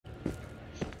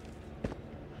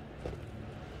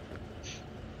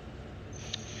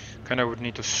Kinda would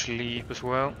need to sleep as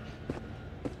well.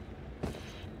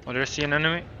 Oh, did I see an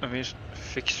enemy? Let me just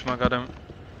fix my goddamn...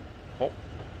 Oh,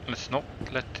 let's not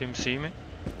let him see me.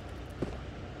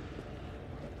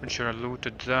 Pretty sure I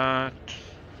looted that.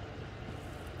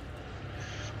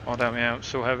 Oh damn, yeah, I'm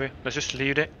so heavy. Let's just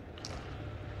leave it.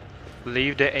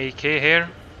 Leave the AK here.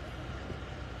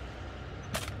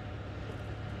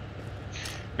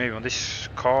 Maybe on this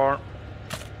car.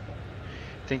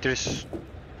 I think there's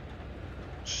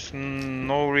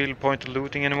no real point to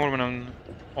looting anymore when I'm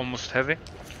almost heavy.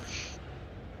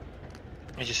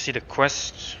 I just see the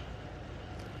quest.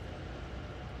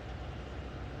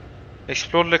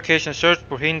 Explore the location, search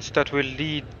for hints that will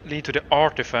lead to the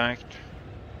artifact.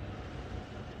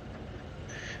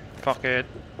 Fuck it.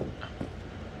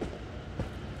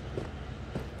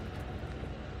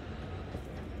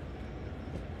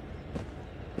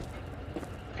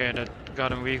 Okay, that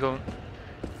got him wiggle.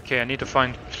 Okay, I need to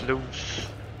find clues.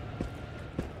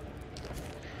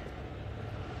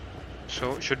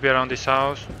 So it should be around this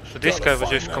house. So this guy was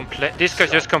just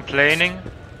complaining.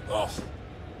 Oh,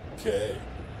 okay.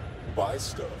 Buy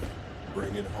stuff,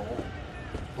 bring it home,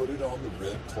 put it on the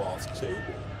red cloth table.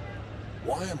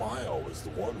 Why am I always the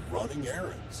one running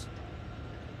errands?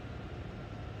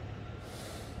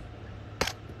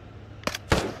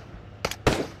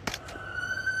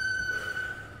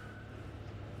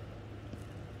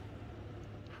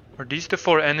 Are these the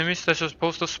 4 enemies that are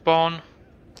supposed to spawn?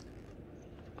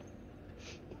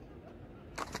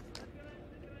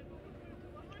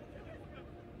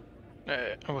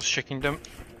 I was checking them.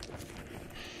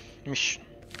 Mission.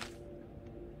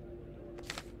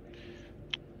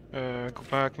 Go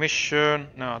back, mission.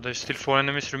 No, there's still 4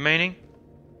 enemies remaining.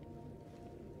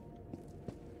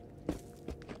 Is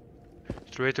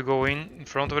there a way to go in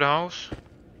front of the house?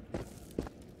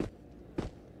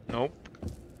 Nope.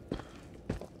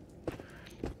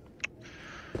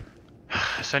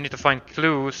 So I need to find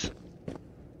clues.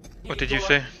 What did you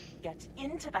say? Get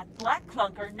into that black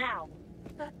clunker now.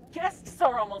 The guests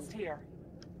are almost here.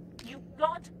 You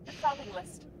got the shopping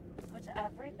list. Put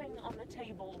everything on the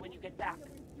table when you get back.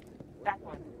 That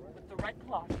one with the red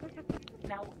cloth.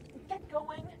 Now get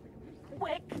going.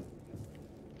 Quick.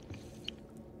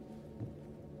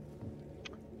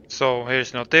 So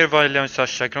here's note. Dear Violet and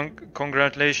Sasha,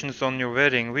 congratulations on your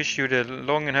wedding. Wish you the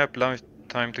long and happy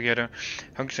lifetime together.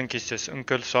 Hugs and kisses,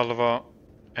 Uncle Salva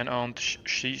and Aunt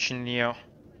Shinya.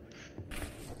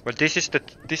 Well, this is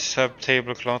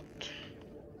tablecloth.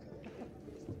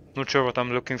 Not sure what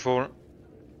I'm looking for.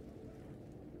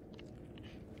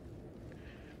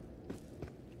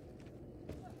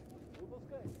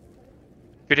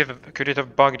 Could it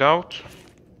have bugged out?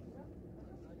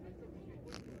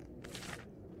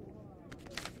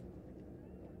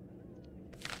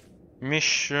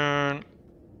 Mission.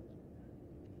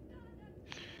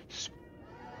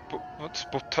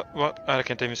 What? I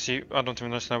can't even see. I don't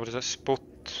even understand what it is. Spot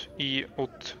E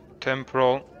ut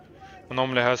temporal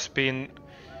anomaly has been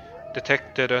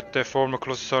detected at the former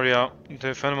Colossus area.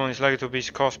 The phenomenon is likely to be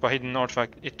caused by hidden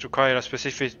artifact. It requires a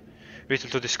specific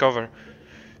ritual to discover.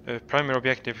 Primary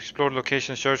objective: explore the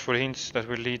location, search for hints that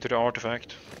will lead to the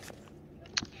artifact.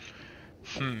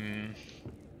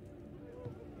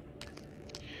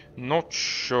 Not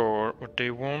sure what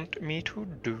they want me to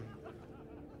do.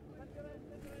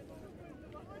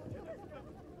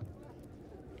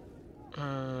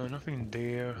 Nothing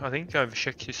there. I think I've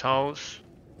checked his house.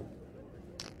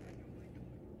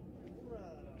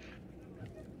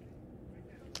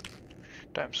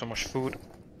 Damn, so much food.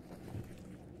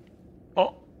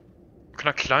 Oh, can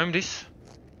I climb this?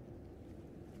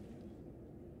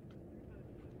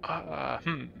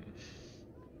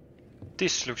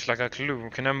 This looks like a clue.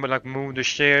 Can I like move the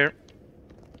chair?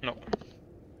 No.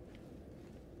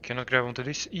 Cannot grab onto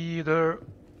this either.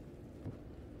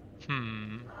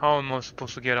 How am I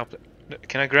supposed to get up there?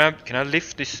 Can I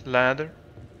lift this ladder?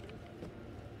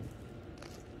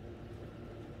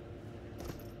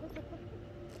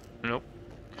 Nope.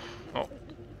 Oh.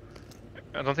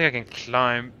 I don't think I can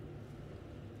climb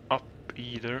up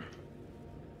either.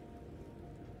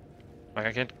 Like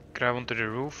I can't grab onto the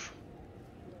roof.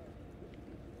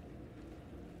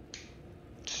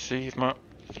 Let's see if my...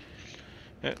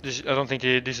 I don't think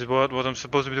this is what I'm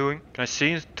supposed to be doing. Can I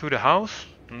see into the house?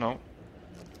 No.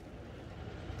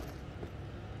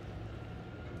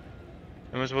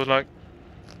 Am I supposed to like...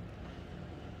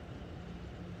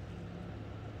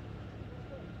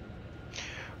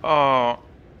 Oh.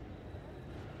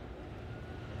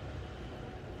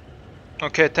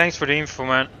 Okay, thanks for the info,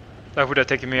 man. That would have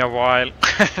taken me a while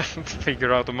to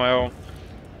figure out on my own.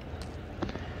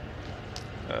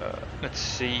 Let's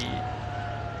see.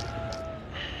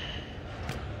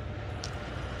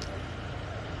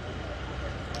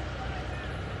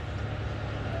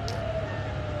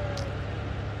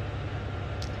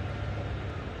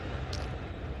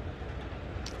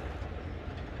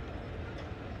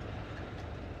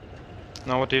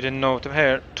 Now what did I note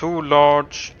here? 2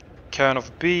 large can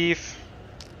of beef.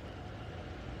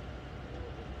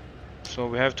 So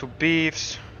we have 2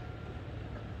 beefs.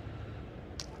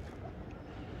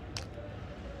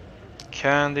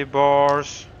 Candy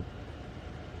bars.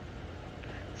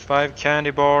 5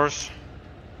 candy bars.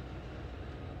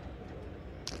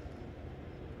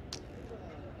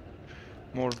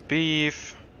 More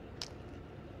beef.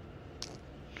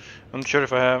 I'm not sure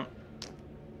if I have.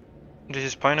 This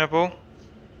is pineapple.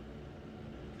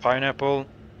 Pineapple.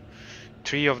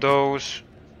 3 of those.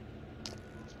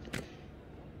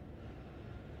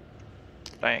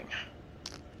 Dang.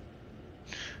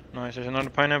 Nice, there's another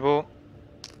pineapple.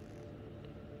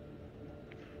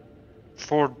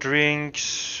 4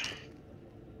 drinks.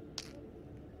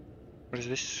 What is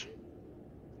this?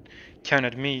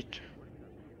 Canned meat.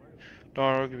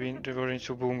 Dark green, devoted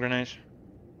into boom grenades.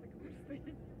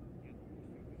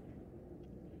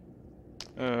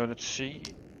 Let's see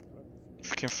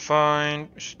if we can find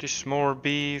this more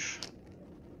beef.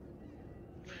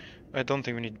 I don't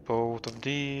think we need both of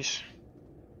these.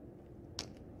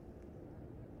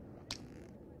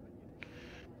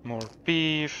 More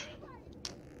beef.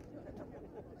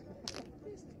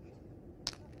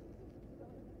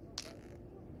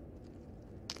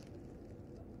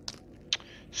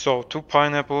 So 2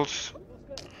 pineapples.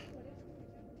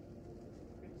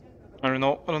 I don't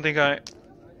know. I don't think I.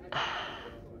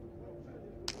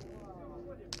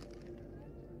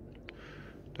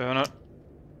 Do I have another?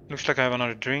 Looks like I have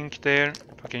another drink there.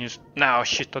 If I can just. No,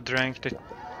 shit! I drank it.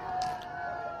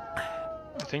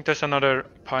 I think there's another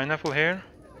pineapple here.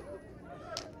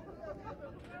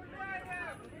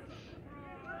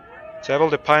 So I have all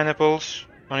the pineapples.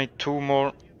 I need 2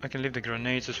 more. I can leave the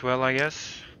grenades as well, I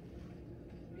guess.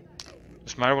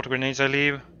 Doesn't matter what grenades I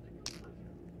leave.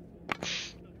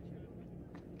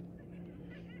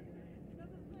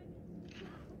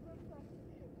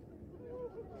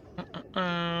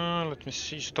 Let me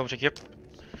see. Stop check. Yep.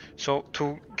 So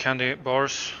 2 candy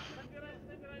bars.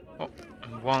 Oh,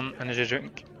 and 1 energy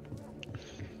drink.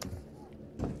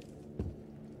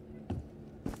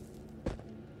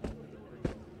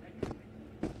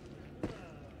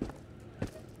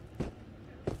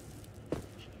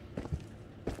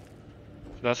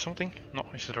 That's something? No,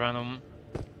 it's a random.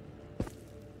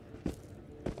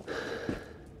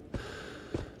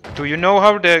 Do you know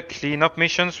how the cleanup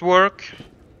missions work?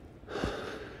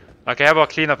 Like I have a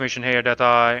cleanup mission here that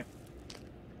I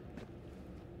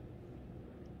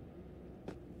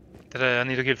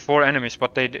need to kill 4 enemies,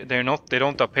 but they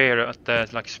don't appear at the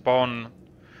like spawn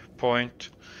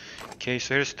point. Okay,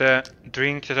 so here's the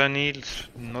drink that I need.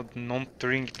 Not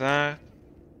drink that.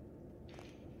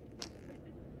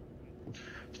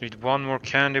 Need 1 more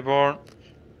candy bar.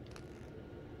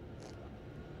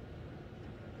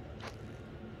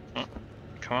 Oh,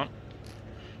 come on.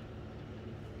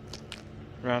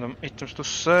 Random items to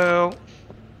sell.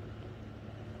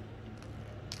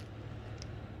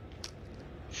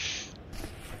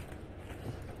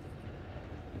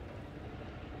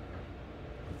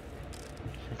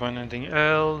 Find anything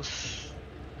else?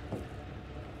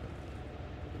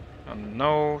 A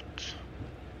note.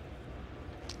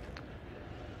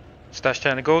 Stash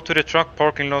 10. Go to the truck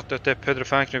parking lot at the Pedro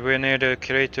factory. We're near the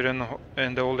crater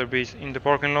and the older beast. In the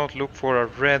parking lot, look for a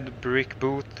red brick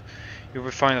booth. You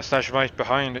will find a stash right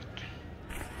behind it.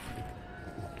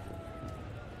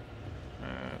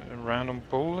 Random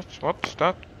bullets. What's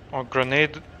that? Oh,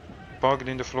 grenade bugged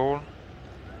in the floor.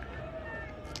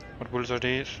 What bullets are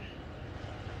these?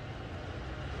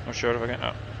 Not sure if I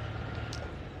can.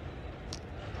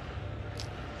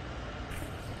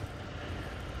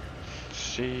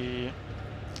 See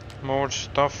more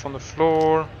stuff on the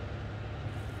floor.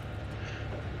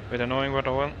 Bit annoying, but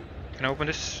oh well. Can I open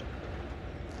this?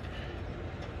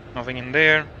 Nothing in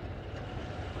there.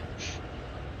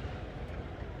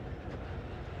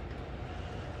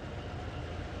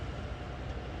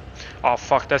 Oh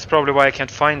fuck, that's probably why I can't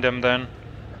find them then.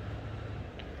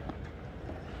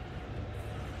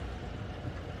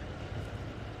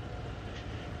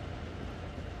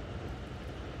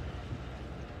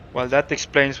 Well, that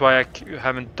explains why I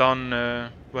haven't done,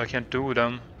 why I can't do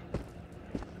them.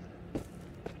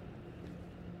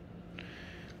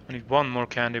 I need 1 more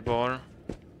candy bar.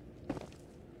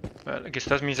 Well, I guess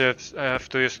that means I have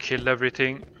to just kill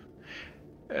everything.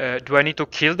 Do I need to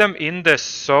kill them in the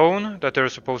zone that they're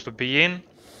supposed to be in?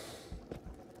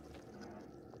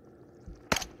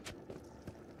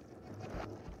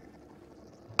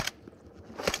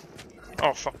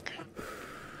 Oh fuck.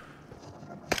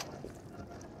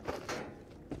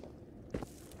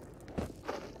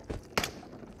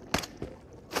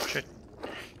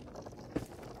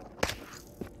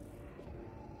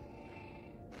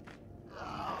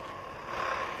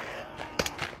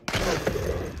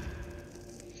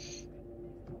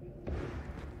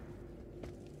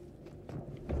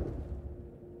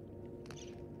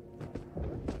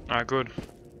 Ah, good.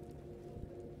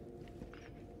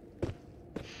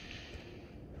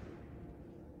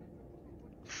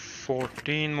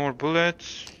 $14 more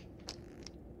bullets.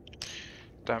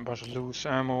 Damn, bunch of loose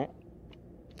ammo.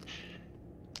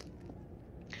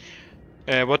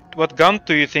 What gun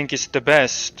do you think is the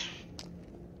best?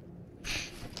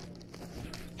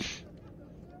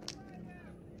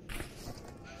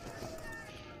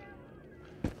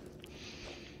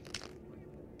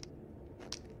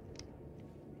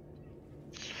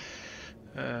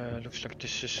 Looks like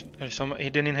there's some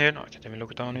hidden in here. No, I can't even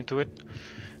look down into it.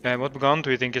 What gun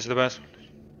do you think is the best?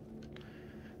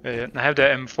 I have the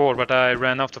M4, but I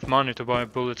ran out of money to buy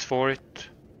bullets for it.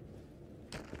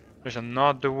 There's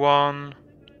another one.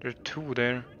 There are two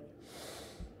there.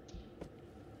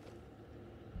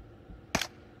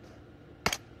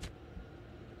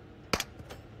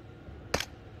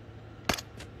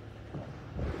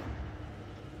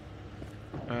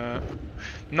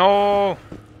 No!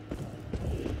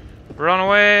 Run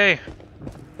away!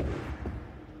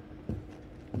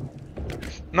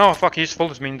 No, fuck, he just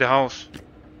follows me in the house.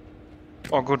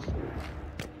 Oh, good.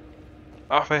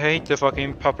 Oh, I hate the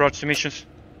fucking paparazzi missions.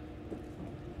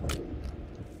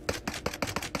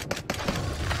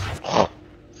 Oh,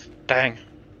 dang.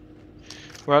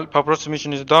 Well, paparazzi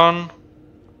mission is done.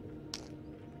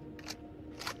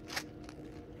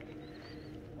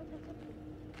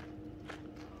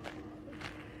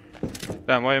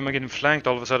 Damn, why am I getting flanked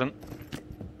all of a sudden?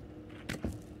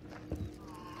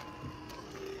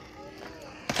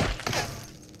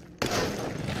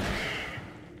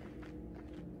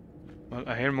 Well,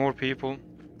 I hear more people.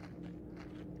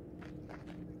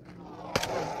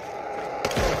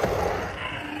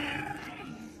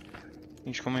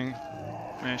 He's coming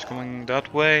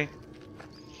that way.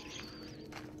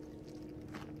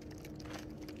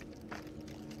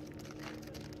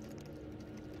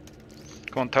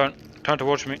 Come on, turn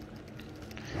towards me.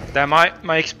 Damn,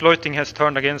 my exploiting has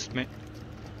turned against me.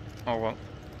 Oh well.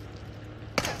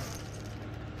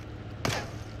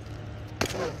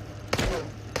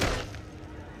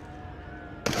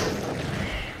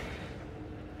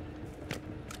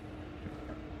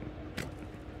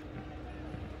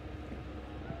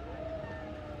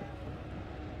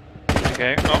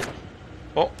 Okay, oh.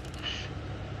 Oh.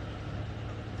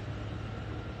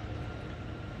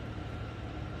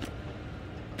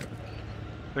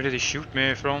 Where did he shoot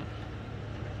me from?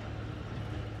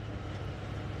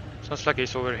 Sounds like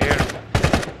he's over here.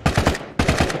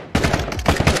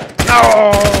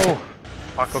 No!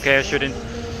 Fuck, okay, I shouldn't.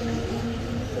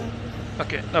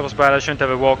 Okay, that was bad. I shouldn't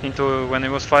have walked into when he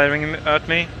was firing at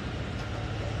me.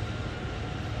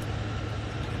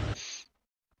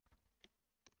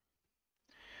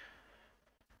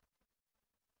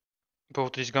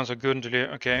 Both these guns are good,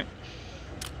 okay.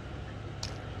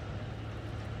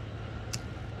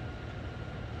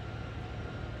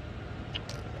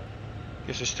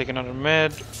 Guess let's take another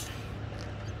med.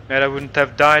 Man, I wouldn't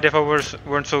have died if I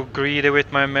weren't so greedy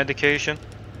with my medication.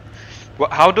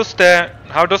 How does the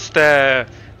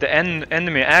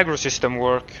enemy aggro system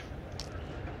work?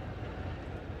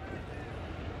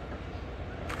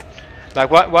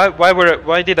 Like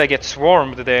why did I get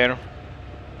swarmed there?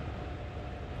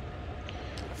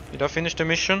 Did I finish the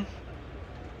mission?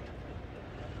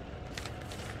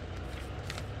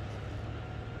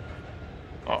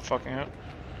 Oh fucking hell.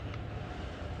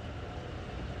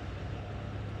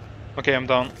 Okay, I'm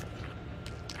done.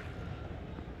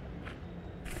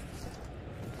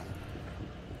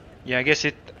 Yeah, I guess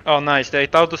it... Oh nice, the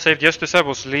autosave just as I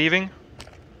was leaving.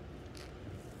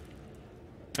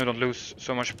 I don't lose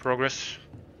so much progress.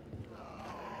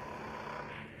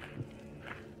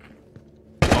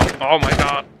 Oh my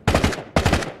god.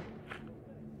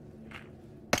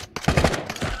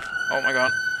 Oh my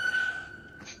god.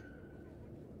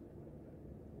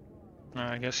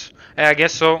 I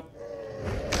guess so.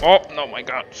 Oh no, my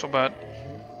god, so bad.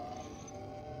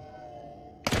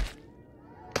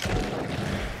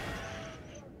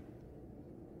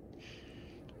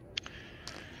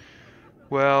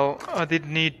 Well, I did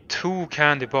need 2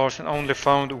 candy bars and only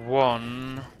found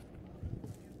 1.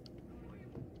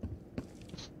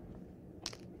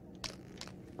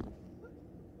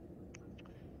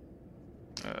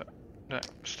 That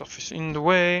stuff is in the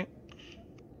way.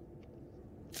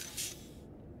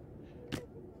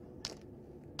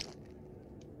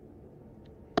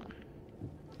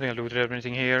 I think I looted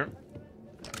everything here.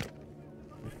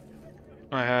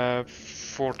 I have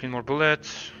 14 more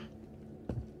bullets.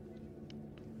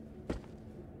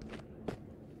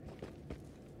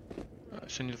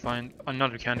 So I need to find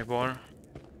another candy bar.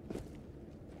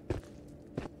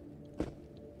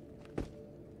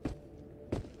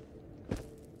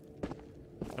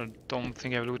 I don't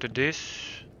think I've looted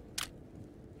this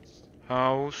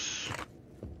house.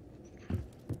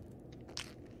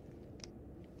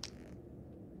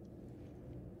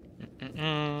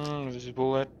 This is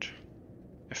bullet.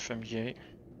 FMJ.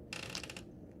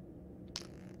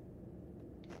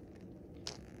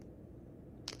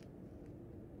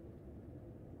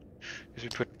 We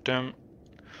put them.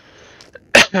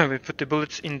 We put the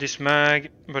bullets in this mag,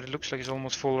 but it looks like it's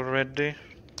almost full already.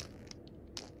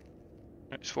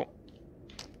 It's full.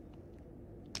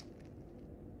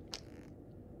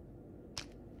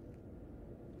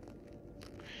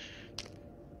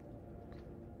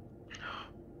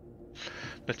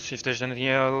 Let's see if there's anything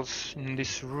else in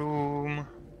this room.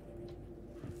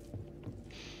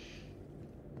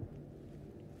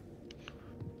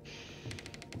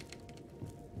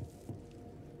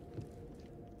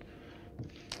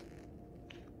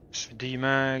 SD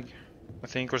mag, I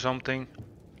think, or something.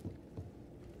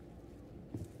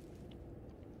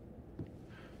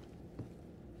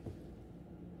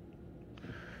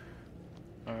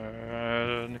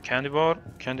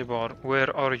 Candy bar,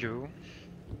 where are you?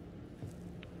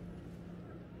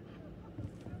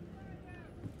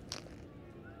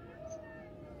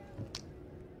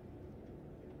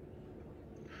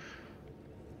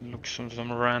 Looks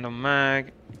some random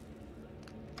mag.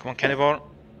 Come on, candy bar.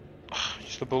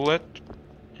 Just a bullet.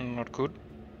 Not good.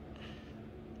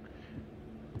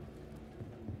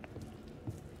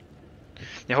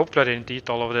 Yeah, hopefully I didn't eat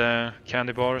all of the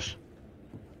candy bars.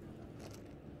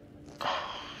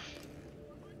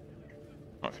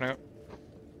 Oh, can I go?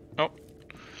 Oh.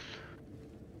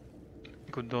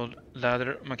 Good old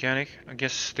ladder mechanic. I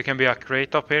guess there can be a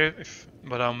crate up here,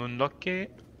 but I'm unlucky.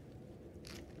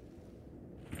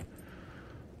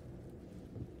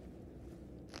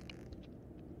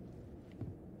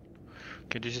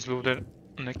 Okay, this is looted.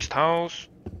 Next house.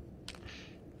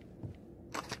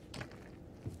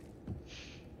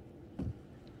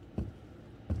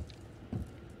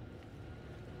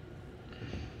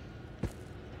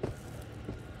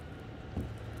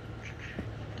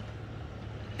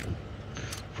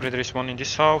 Hopefully there is one in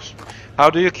this house. How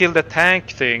do you kill the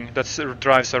tank thing that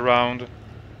drives around?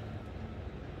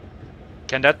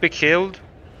 Can that be killed?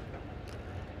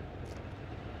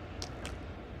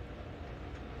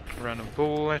 Random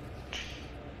bullet.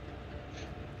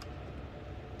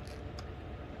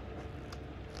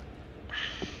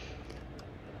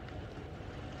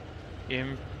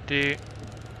 Empty.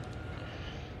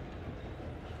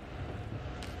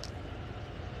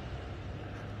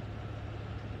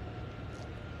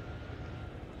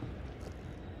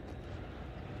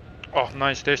 Oh,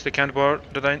 nice. There's the candy bar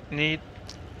that I need.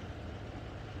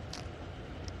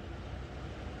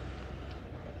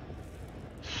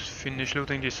 Finish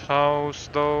looting this house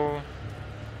though.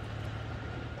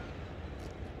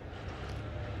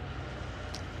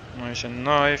 Nice, a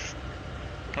knife.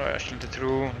 I actually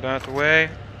threw that away.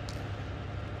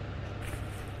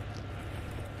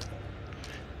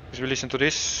 Let's listen to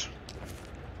this.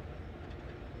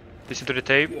 Listen to the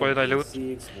tape. What did I loot?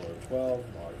 Explorer 12,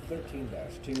 Log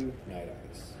 13-2, Night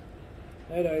Eyes.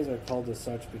 Night Eyes are called as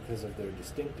such because of their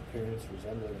distinct appearance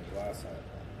resembling a glass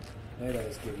eyeball. Night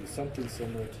Eyes give you something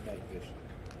similar to night vision.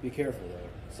 Be careful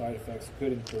though, side effects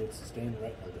could include sustained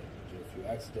retinal damage if you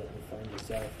accidentally find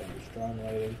yourself under strong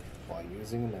lighting while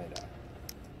using a night eye.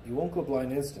 You won't go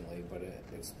blind instantly, but an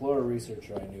Explorer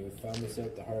researcher I knew found this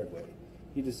out the hard way.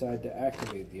 He decided to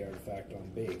activate the artifact on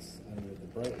base under the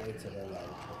bright lights of our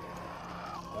laboratory.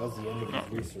 That was the end of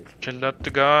his research. Kill that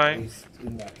the guy. At least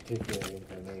in that particular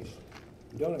incarnation.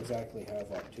 We don't exactly have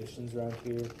opticians around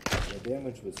here. The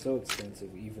damage was so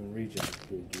extensive, even regen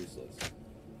proved useless.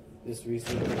 This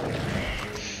researcher,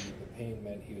 the pain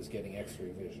meant he was getting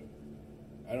X-ray vision.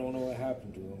 I don't know what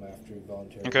happened to him after he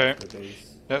voluntarily left the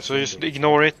base. Yeah, so just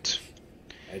ignore it.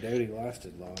 I doubt he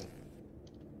lasted long.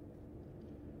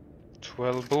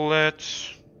 12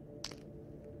 bullets.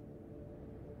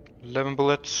 11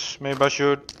 bullets. Maybe I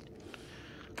should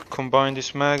combine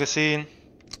this magazine.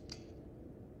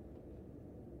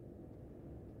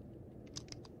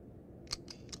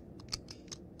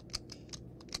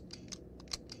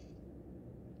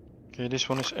 Okay, this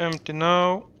one is empty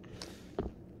now.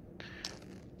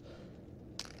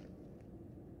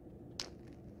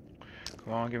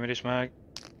 Come on, give me this mag.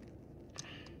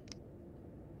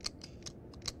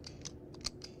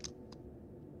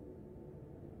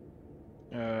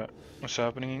 What's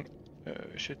happening?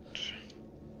 Shit.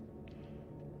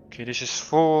 Okay, this is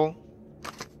full.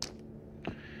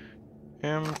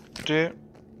 Empty.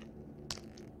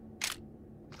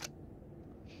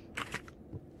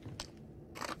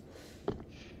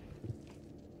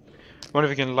 Wonder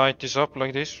if we can light this up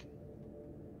like this.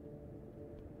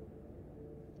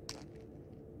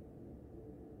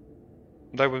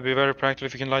 that would be very practical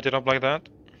if you can light it up like that.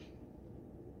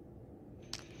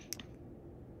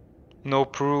 No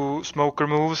smoker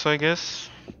moves, I guess.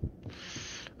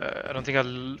 I don't think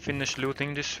I'll finish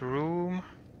looting this room.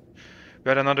 We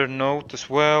had another note as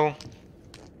well.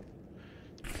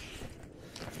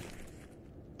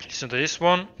 Listen to this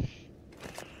one.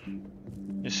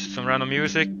 Just some random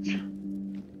music.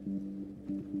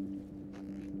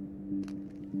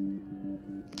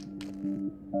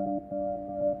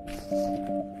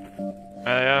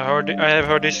 I have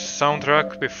heard this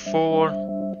soundtrack before.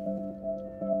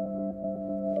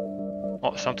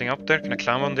 Oh, something up there. Can I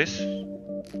climb on this?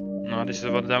 No, this is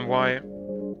about the damn wire.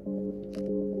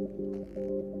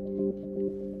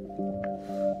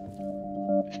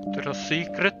 Is there a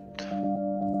secret?